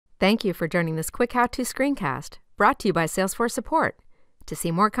Thank you for joining this quick how-to screencast brought to you by Salesforce Support. To see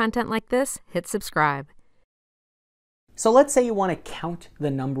more content like this, hit subscribe. So let's say you want to count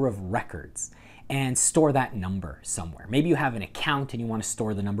the number of records and store that number somewhere. Maybe you have an account and you want to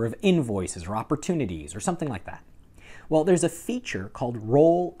store the number of invoices or opportunities or something like that. Well, there's a feature called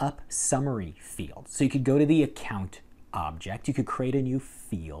roll-up summary field. So you could go to the account object, you could create a new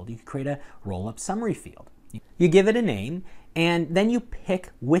field, you could create a roll-up summary field. You give it a name, and then you pick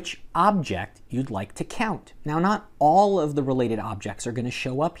which object you'd like to count. Now, not all of the related objects are going to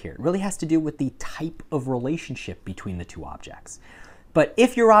show up here. It really has to do with the type of relationship between the two objects. But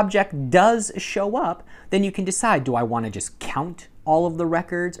if your object does show up, then you can decide, do I want to just count all of the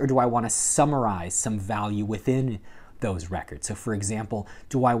records, or do I want to summarize some value within those records? So for example,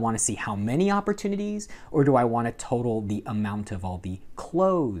 do I want to see how many opportunities, or do I want to total the amount of all the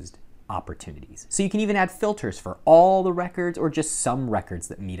closed opportunities? So you can even add filters for all the records or just some records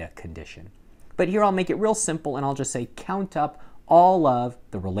that meet a condition. But here I'll make it real simple and I'll just say count up all of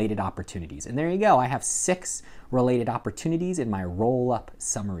the related opportunities. And there you go. I have 6 related opportunities in my roll-up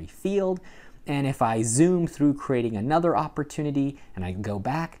summary field. And if I zoom through creating another opportunity and I go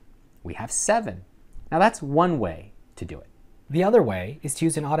back, we have 7. Now that's one way to do it. The other way is to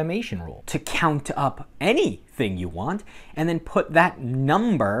use an automation rule to count up anything you want and then put that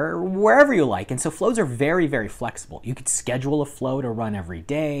number wherever you like. And so flows are very, very flexible. You could schedule a flow to run every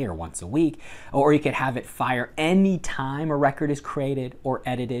day or once a week, or you could have it fire any time a record is created or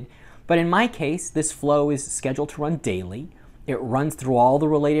edited. But in my case, this flow is scheduled to run daily. It runs through all the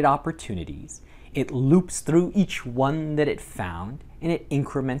related opportunities. It loops through each one that it found, and it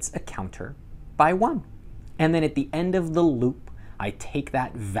increments a counter by 1. And then at the end of the loop, I take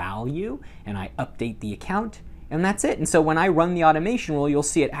that value and I update the account, and that's it. And so when I run the automation rule, you'll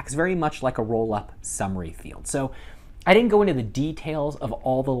see it acts very much like a roll-up summary field. So I didn't go into the details of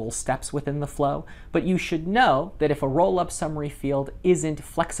all the little steps within the flow, but you should know that if a roll-up summary field isn't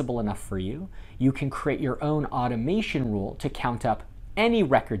flexible enough for you, you can create your own automation rule to count up any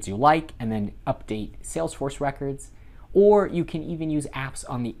records you like and then update Salesforce records, or you can even use apps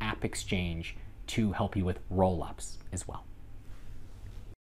on the App Exchange to help you with roll-ups as well.